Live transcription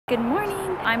Good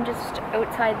morning. I'm just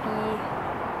outside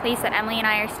the place that Emily and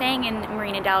I are staying in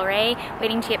Marina Del Rey,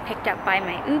 waiting to get picked up by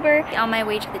my Uber. On my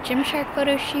way to the Gymshark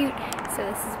photo shoot, so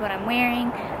this is what I'm wearing.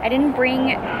 I didn't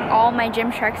bring all my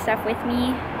Gymshark stuff with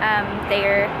me.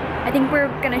 I think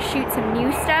we're gonna shoot some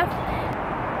new stuff.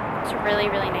 It's a really,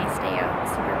 really nice day out,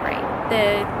 super bright.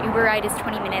 The Uber ride is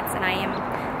 20 minutes and I am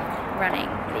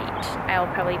running late. I'll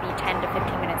probably be 10 to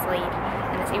 15 minutes late,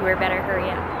 and this Uber better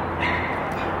hurry up.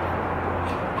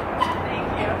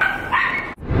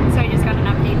 So I just got an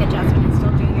update that Jasmine is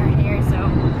still doing her hair, so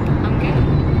I'm good.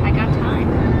 I got time.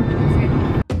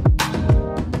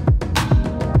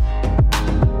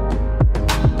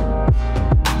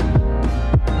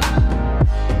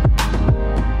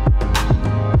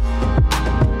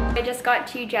 I just got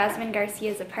to Jasmine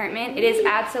Garcia's apartment. It is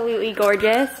absolutely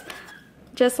gorgeous,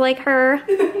 just like her.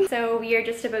 So we are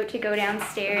just about to go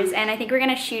downstairs, and I think we're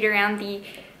gonna shoot around the...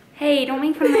 Hey, don't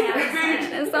make fun of my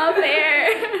accent. It's not fair.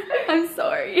 I'm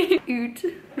sorry. Oot.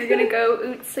 We're gonna go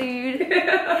oot sood.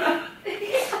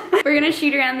 We're gonna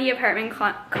shoot around the apartment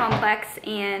complex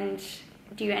and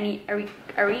do any... Are we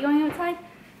going outside?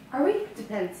 Are we?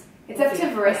 Depends. It's up to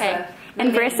Verissa. Okay.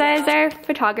 And Verissa is our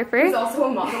photographer. She's also a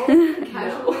model.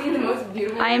 Casually the most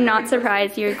beautiful. I am not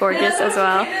surprised. You're gorgeous as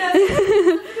well.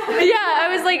 Yeah, I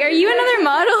was like, are you another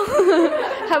model?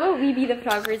 How about we be the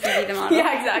photographers and be the model?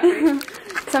 Yeah, exactly.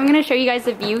 So I'm gonna show you guys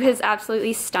the view. It's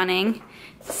absolutely stunning.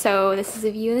 So this is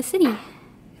a view of the city.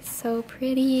 So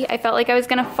pretty. I felt like I was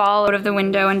gonna fall out of the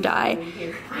window and die.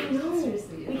 I know.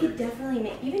 We could definitely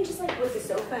make, even just like with the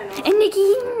sofa and all. And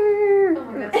Nikki! Oh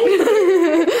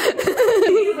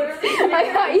my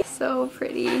god. So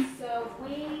pretty. So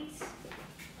wait.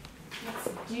 Let's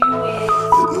do it.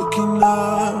 Looking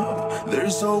up,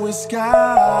 there's always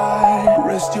sky.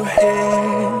 Rest your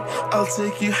head, I'll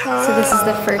take you high. So this is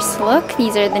the first look.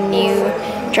 These are the new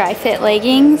dry fit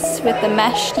leggings with the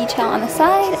mesh detail on the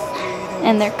side,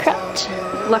 and they're cropped.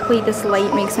 Luckily this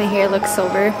light makes my hair look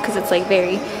silver because it's like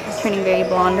turning very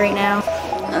blonde right now.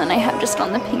 And then I have just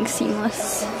on the pink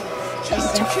seamless.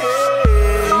 Just in case,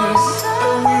 and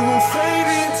we will fade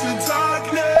into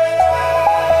darkness.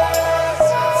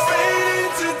 Fade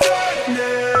into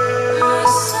darkness.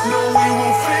 No, we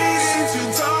will fade into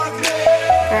darkness.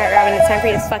 Alright, Robin, it's time for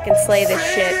you to fucking slay this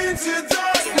shit. Into darkness.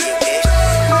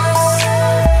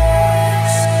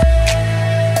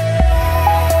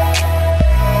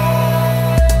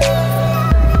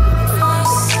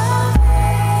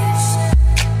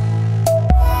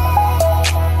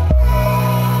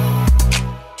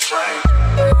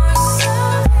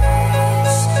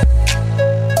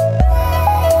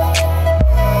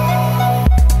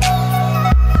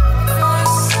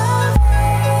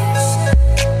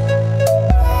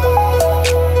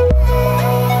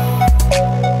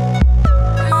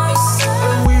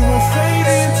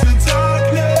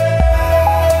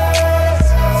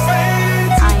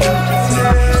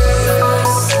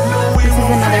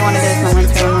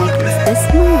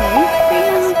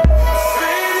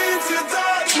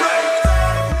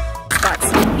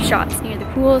 Shots near the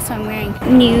pool, so I'm wearing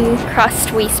new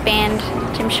crossed waistband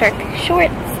Gymshark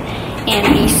shorts and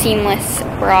the seamless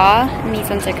bra, and these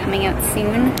ones are coming out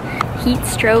soon. Heat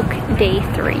stroke day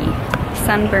 3.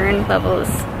 Sunburn levels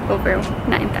over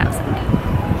 9,000.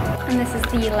 And this is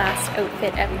the last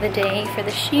outfit of the day for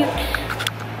the shoot.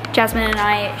 Jasmine and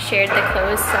I shared the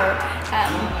clothes, so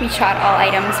we shot all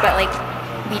items, but like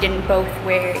we didn't both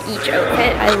wear each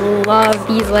outfit. I love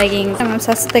these leggings. I'm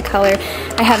obsessed with the color.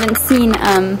 I haven't seen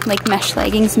like mesh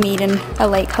leggings made in a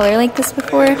light color like this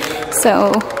before,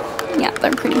 so yeah,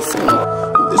 they're pretty sweet.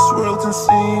 This world can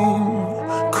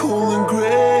seem cool and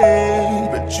gray,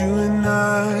 but you and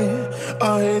I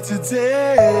are here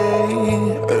today,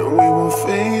 and we will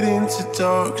fade into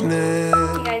darkness.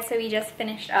 Hey guys, so we just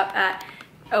finished up at,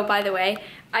 oh by the way,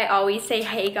 I always say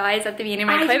hey guys at the beginning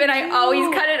of my clip, and I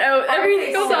always cut it out every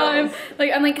single time.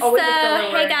 Like I'm like, so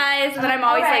hey guys, and then I'm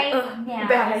always like, ugh. Yeah,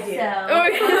 bad idea.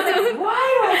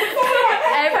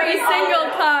 Every single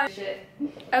time.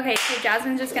 Okay, so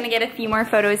Jasmine's just gonna get a few more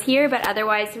photos here, but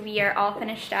otherwise we are all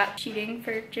finished up shooting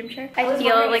for Gymshark. I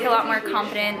feel like a lot more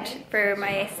confident for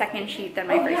my second shoot than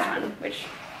my first one, which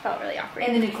felt really awkward.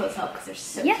 And the new clothes help because they're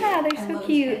so cute. Yeah, they're so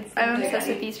cute. I'm obsessed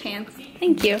with these pants.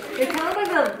 Thank you. They're kind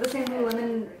of like the same blue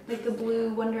lemon, like the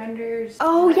blue Wonder Unders.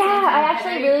 Oh yeah, I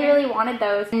actually really wanted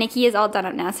those. Nikki is all done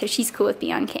up now, so she's cool with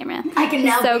being on camera. I can she's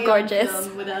now so be gorgeous. on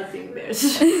film without being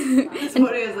embarrassed. This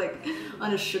photo was like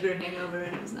on a sugar hangover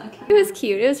and it was not cute. It was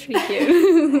cute. It was pretty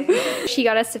cute. She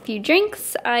got us a few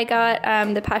drinks. I got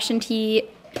the passion tea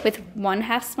with 1/2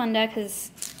 Splenda because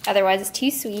otherwise it's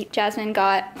too sweet. Jasmine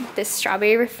got this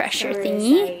strawberry refresher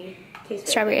thingy.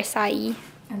 Strawberry acai.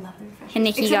 I love the refreshers. And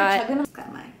Nikki got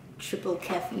my triple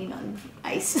caffeine on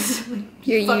ice.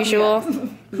 your usual. Fuck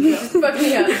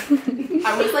me up.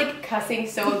 I was like cussing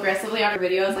so aggressively on her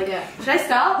video. I was like, should I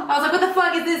stop? I was like, what the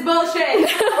fuck is this bullshit?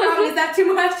 Is that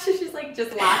too much? She's like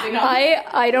just laughing.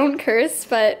 I don't curse,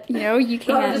 but you know, you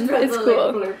can. It's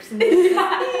cool.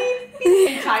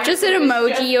 Just an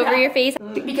emoji over your face.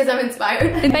 Because I'm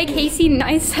inspired. And by Casey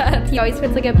Neistat, he always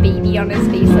puts like a baby on his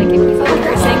face, like if he's like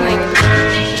cursing, like.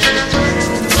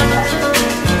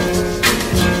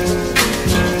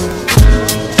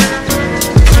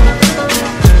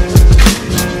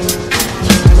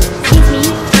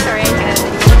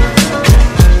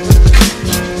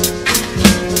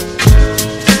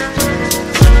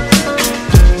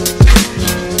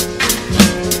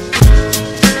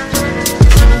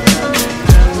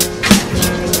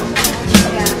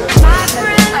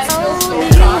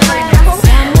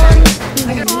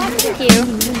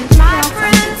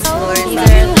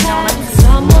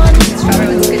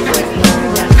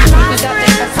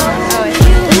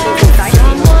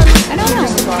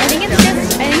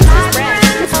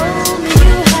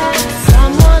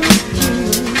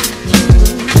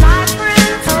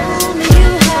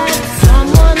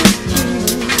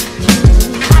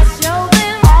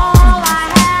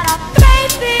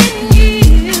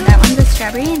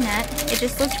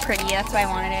 That's why I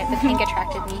wanted it. The pink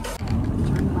attracted me.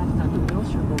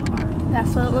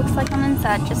 That's what it looks like on the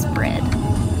inside, just bread.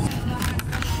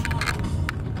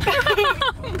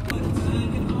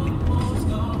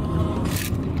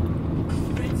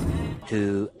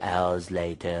 2 hours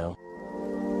later.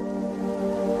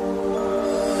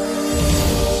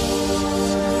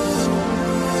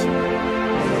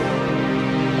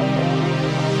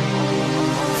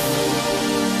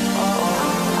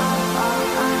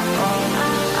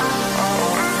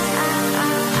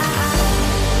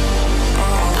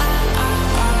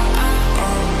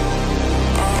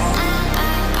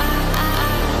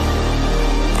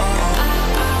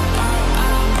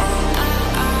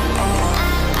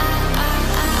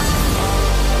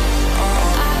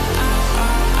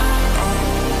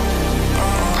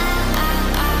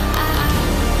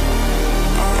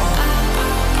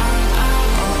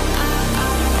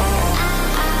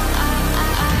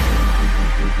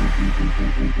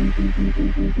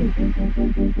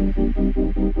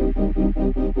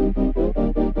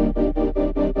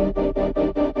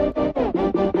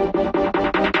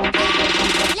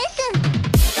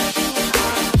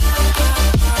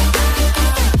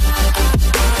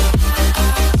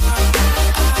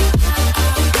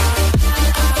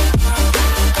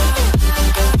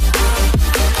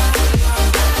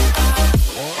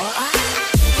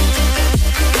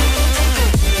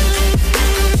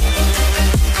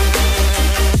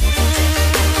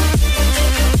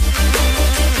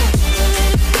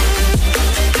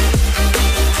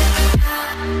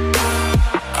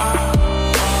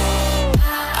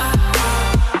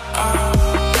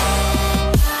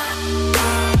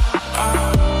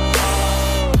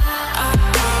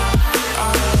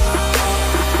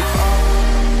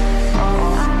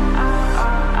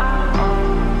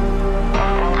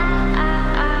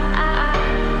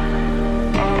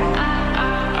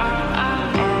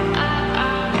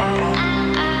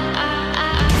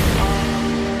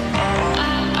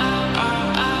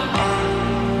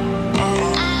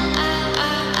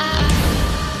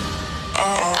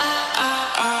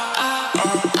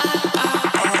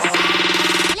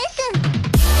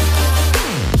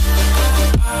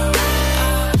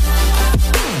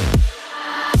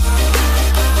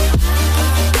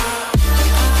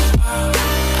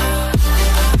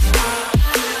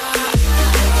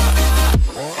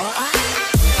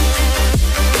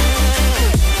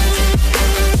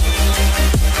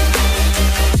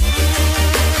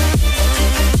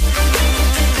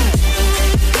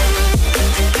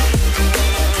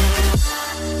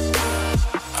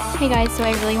 Hey guys, so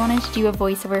I really wanted to do a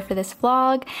voiceover for this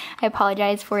vlog. I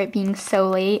apologize for it being so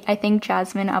late. I think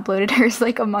Jasmine uploaded hers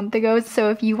like a month ago,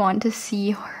 so if you want to see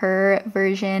her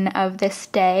version of this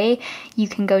day, you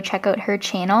can go check out her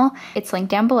channel. It's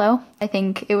linked down below. I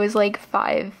think it was like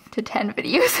 5 to 10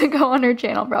 videos ago on her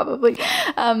channel probably.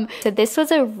 So this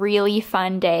was a really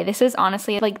fun day. This was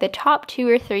honestly like the top 2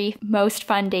 or 3 most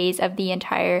fun days of the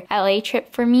entire LA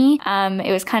trip for me.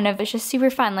 It was just super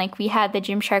fun. Like we had the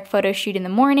Gymshark photo shoot in the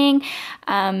morning,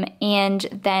 and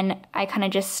then I kind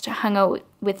of just hung out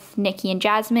with Nikki and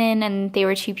Jasmine, and they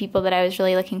were two people that I was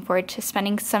really looking forward to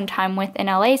spending some time with in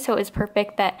LA, so it was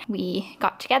perfect that we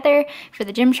got together for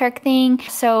the Gymshark thing.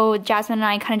 So Jasmine and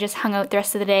I kind of just hung out the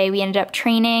rest of the day. We ended up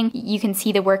training. You can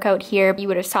see the workout here. You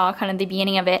would have saw kind of the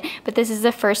beginning of it, but this is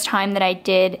the first time that I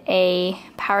did a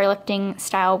powerlifting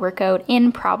style workout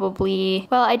in probably,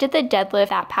 well, I did the deadlift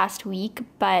that past week,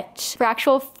 but for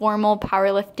actual formal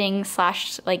powerlifting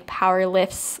slash like power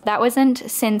lifts, that wasn't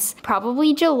since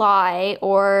probably July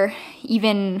or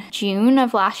even June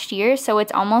of last year. So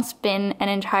it's almost been an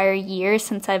entire year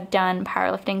since I've done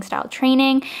powerlifting style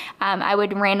training. I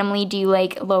would randomly do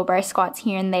like low bar squats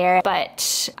here and there,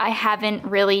 but I haven't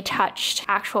really touched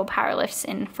actual power lifts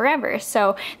in forever.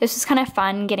 So this was kind of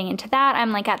fun getting into that.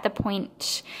 I'm like at the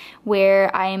point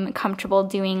where I'm comfortable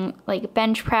doing like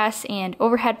bench press and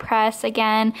overhead press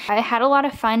again. I had a lot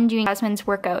of fun doing Jasmine's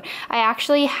workout. I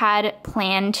actually had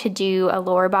planned to do a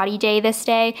lower body day this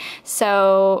day.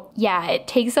 So yeah, it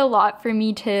takes a lot for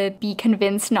me to be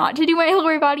convinced not to do my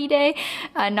lower body day.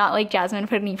 Not like Jasmine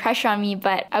put any pressure on me,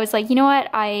 but I was like, you know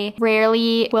what? I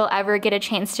rarely will ever get a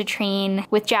chance to train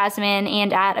with Jasmine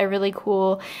and at a really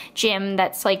cool gym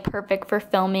that's like perfect for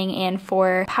filming and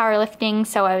for powerlifting.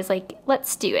 So I was like,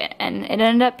 let's do it. And it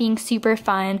ended up being super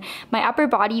fun. My upper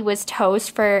body was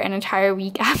toast for an entire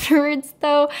week afterwards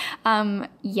though.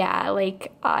 Yeah,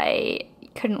 like I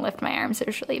couldn't lift my arms. It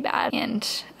was really bad, and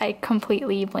I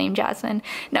completely blame Jasmine.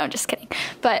 No, just kidding.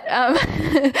 But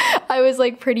I was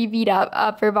like pretty beat up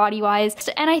upper body wise,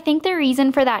 and I think the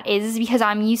reason for that is because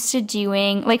I'm used to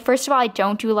doing, like, first of all, I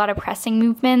don't do a lot of pressing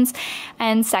movements,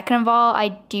 and second of all, I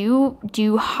do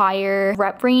higher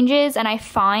rep ranges, and I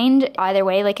find either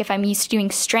way, like if I'm used to doing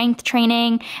strength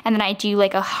training and then I do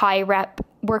like a high rep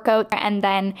workout, and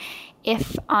then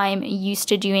if I'm used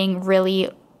to doing really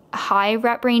high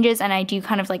rep ranges and I do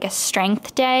kind of like a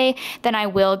strength day, then I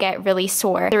will get really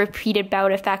sore. The repeated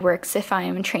bout effect works if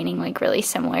I'm training like really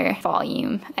similar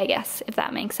volume, I guess, if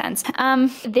that makes sense.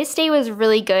 This day was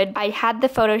really good. I had the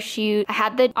photo shoot. I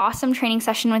had the awesome training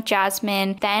session with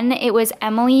Jasmine. Then it was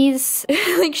Emily's,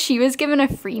 like she was given a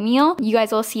free meal. You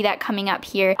guys will see that coming up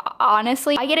here.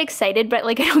 Honestly, I get excited, but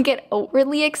like I don't get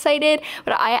overly excited,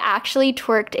 but I actually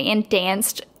twerked and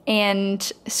danced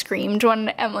and screamed when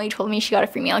Emily told me she got a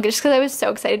free meal, just because I was so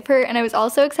excited for her. And I was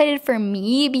also excited for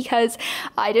me because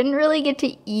I didn't really get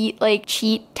to eat like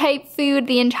cheat type food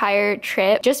the entire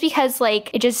trip, just because like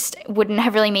it just wouldn't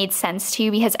have really made sense to,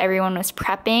 because everyone was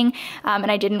prepping,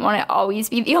 and I didn't want to always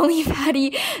be the only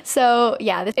fatty. So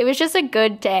yeah, it was just a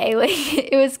good day. Like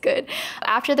it was good.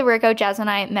 After the workout, Jasmine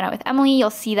and I met up with Emily. You'll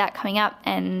see that coming up,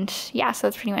 and yeah, so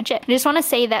that's pretty much it. I just want to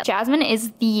say that Jasmine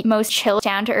is the most chill,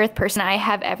 down-to-earth person I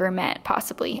have ever met,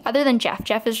 possibly, other than Jeff.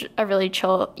 Jeff is a really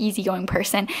chill, easygoing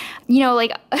person. You know,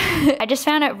 like I just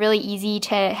found it really easy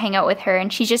to hang out with her,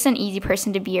 and she's just an easy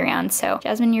person to be around. So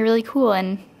Jasmine, you're really cool,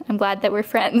 and I'm glad that we're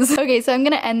friends. Okay, so I'm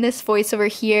gonna end this voiceover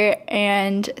here,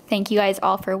 and thank you guys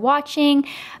all for watching.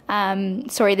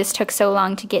 Sorry this took so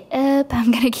long to get up.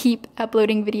 I'm gonna keep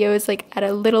uploading videos like at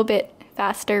a little bit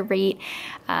faster rate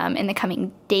in the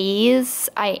coming days.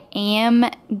 I am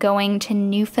going to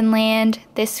Newfoundland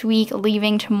this week,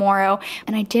 leaving tomorrow,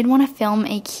 and I did want to film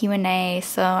a Q&A,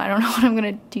 so I don't know what I'm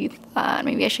gonna do.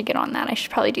 Maybe I should get on that. I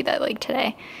should probably do that like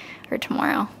today or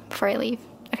tomorrow before I leave.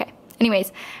 Okay,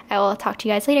 anyways, I will talk to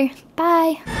you guys later.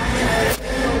 Bye.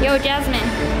 Yo, Jasmine.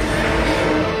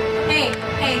 Hey.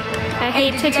 I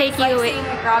hate to take you away.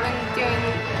 Robin doing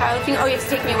powerlifting. Oh, you have to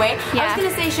take me away? Yeah. I was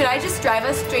gonna say, should I just drive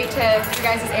us straight to your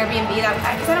guys' Airbnb?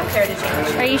 Because I don't care to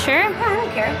change. Are you sure? Yeah, I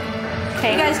don't care.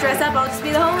 Okay. You guys dress up, I'll just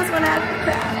be the homeless one out.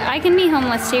 I can be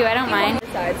homeless too, I don't mind.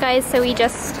 Guys, so we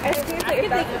just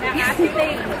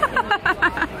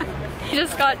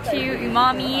got to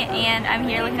Umami, and I'm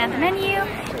here looking at the menu.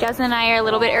 Jasmine and I are a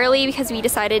little bit early because we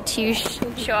decided to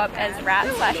show up as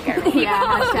rat/garment.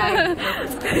 Yeah,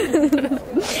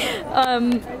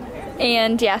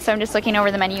 and yeah, so I'm just looking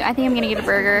over the menu. I think I'm gonna get a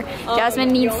burger. Jasmine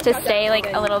needs to stay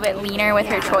like a little bit leaner with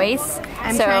her choice.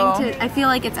 I'm trying to, I feel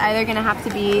like it's either gonna have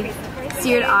to be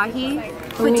seared ahi,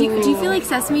 but do you feel like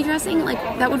sesame dressing, like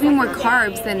that would be more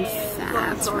carbs than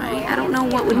fats, right? I don't know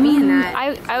what would be in that.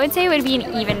 I would say it would be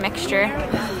an even mixture.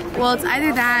 Well, it's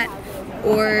either that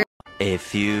or... A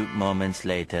few moments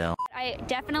later. I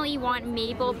definitely want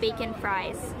Mabel bacon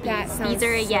fries. That sounds These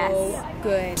are a yes. so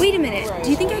good. Wait a minute, do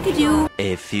you think I could do...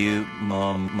 A few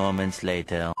moments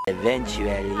later.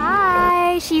 Eventually.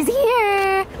 Hi, she's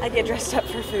here. I get dressed up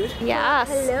for food. Yes.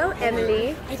 Hello,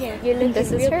 Emily. I did. You're looking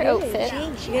This is her outfit.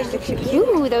 You guys look cute.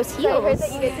 Ooh, those So I heard heels.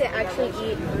 that you get to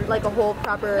actually eat like a whole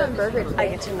proper burger today. I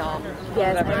get to nom.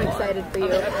 Yes, I'm excited for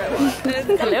you.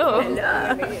 Hello.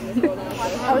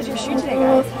 How was your shoot today,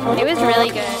 guys? It was really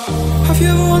good. Have you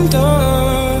ever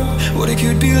wondered what it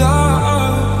could be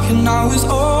like? And now it's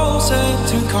all set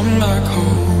to come back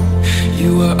home.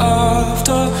 You were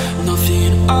after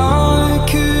nothing I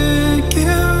could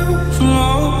give.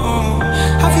 No.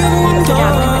 Have you ever wondered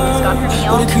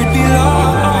what it could be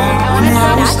like? I want to And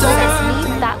now it's say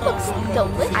there. that looks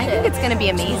delicious. I think it's gonna be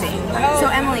amazing. So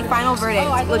Emily, final verdict,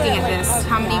 looking at this,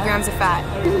 how many grams of fat?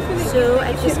 So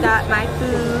I just got my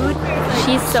food.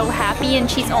 She's so happy and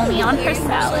she's only on her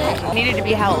salad. I needed to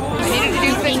be healthy. I needed to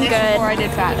do Being fitness good. before I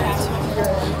did fatness.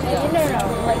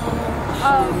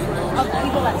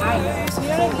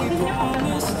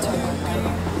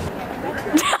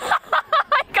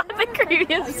 I got the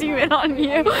creepiest zoom in on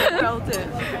you. Felt it.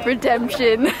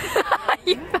 Redemption.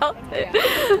 You felt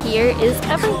it. Here is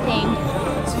everything.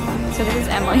 So this is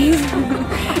Emily's.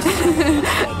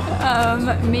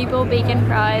 Maple bacon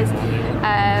fries,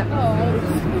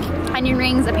 onion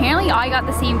rings. Apparently I got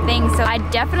the same thing, so I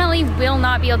definitely will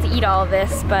not be able to eat all of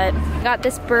this, but I got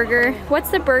this burger. What's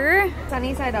the burger?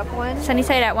 Sunny side up one. Sunny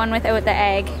side up one without the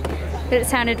egg. But it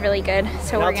sounded really good,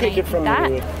 so we're gonna eat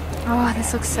that. Oh,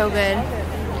 this looks so good.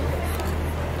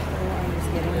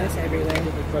 Getting this everywhere.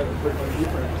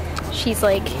 She's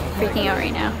like freaking out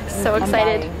right now. So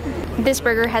excited. This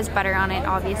burger has butter on it,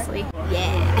 obviously.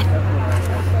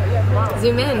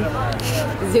 Zoom in.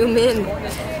 Zoom in.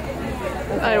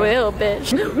 I will, bitch.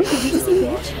 Did you just say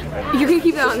bitch? You're gonna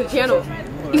keep that on the channel.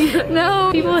 No,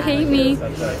 people hate me.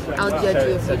 I'll judge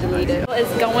you if you delete it.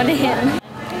 It's going in.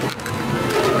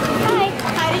 Hi.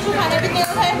 Hi, did you have everything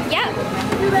okay? Yep.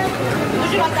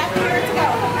 Would you like that here to go?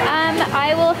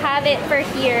 I will have it for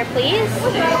here, please.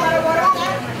 Would you like a bottle of water on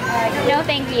that? No,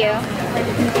 thank you.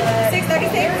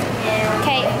 636?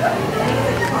 Okay,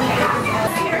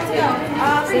 Here to go.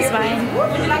 this is mine.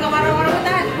 Would you like a bottle of water with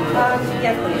that?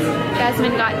 Yes, please.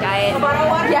 Jasmine got diet. Bottle of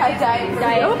water? Yeah, diet.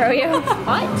 Froyo.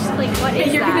 What? Like, what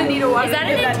is You're that? gonna need a water Is that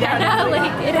to an get that down. antenna?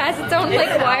 Like, it has its own,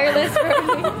 like, wireless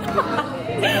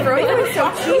Froyo is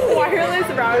so cheap. Wireless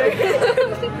router.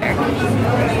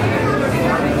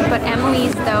 But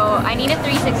Emily's, though, I need a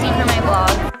 360 for my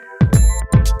vlog.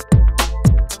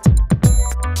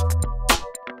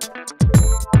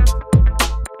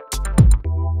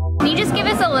 Can you just give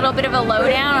us a little bit of a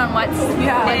lowdown on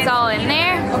what's all in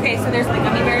there? Okay, so there's like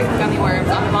gummy bears and gummy worms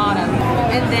on the bottom.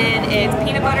 And then it's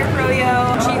peanut butter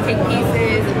froyo, cheesecake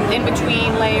pieces in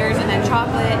between layers, and then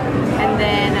chocolate. And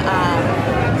then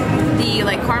the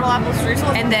like caramel apple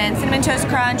streusel. And then cinnamon toast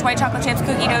crunch, white chocolate chips,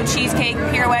 cookie dough, cheesecake,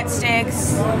 pirouette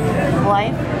sticks.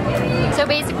 Life. So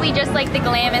basically just like the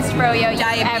glammest froyo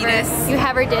you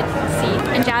ever did see.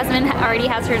 And Jasmine already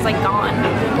has hers like gone.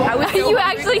 You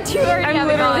actually do already have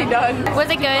it literally gone. done. Was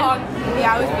it good?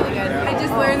 Yeah, it was really good. I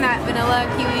just learned that vanilla,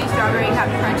 kiwi, strawberry,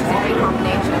 Captain Crunch is a great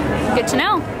combination. Good to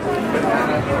know.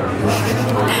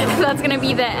 That's gonna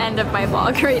be the end of my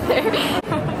vlog right there.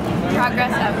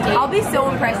 Progress update. I'll be so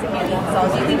impressed if you eat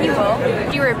sauce. Do you think you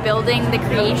will? You were building the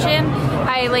creation.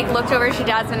 I like looked over to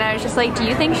Jasmine and I was just like, do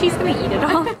you think she's gonna eat it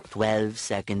all? 12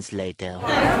 seconds later.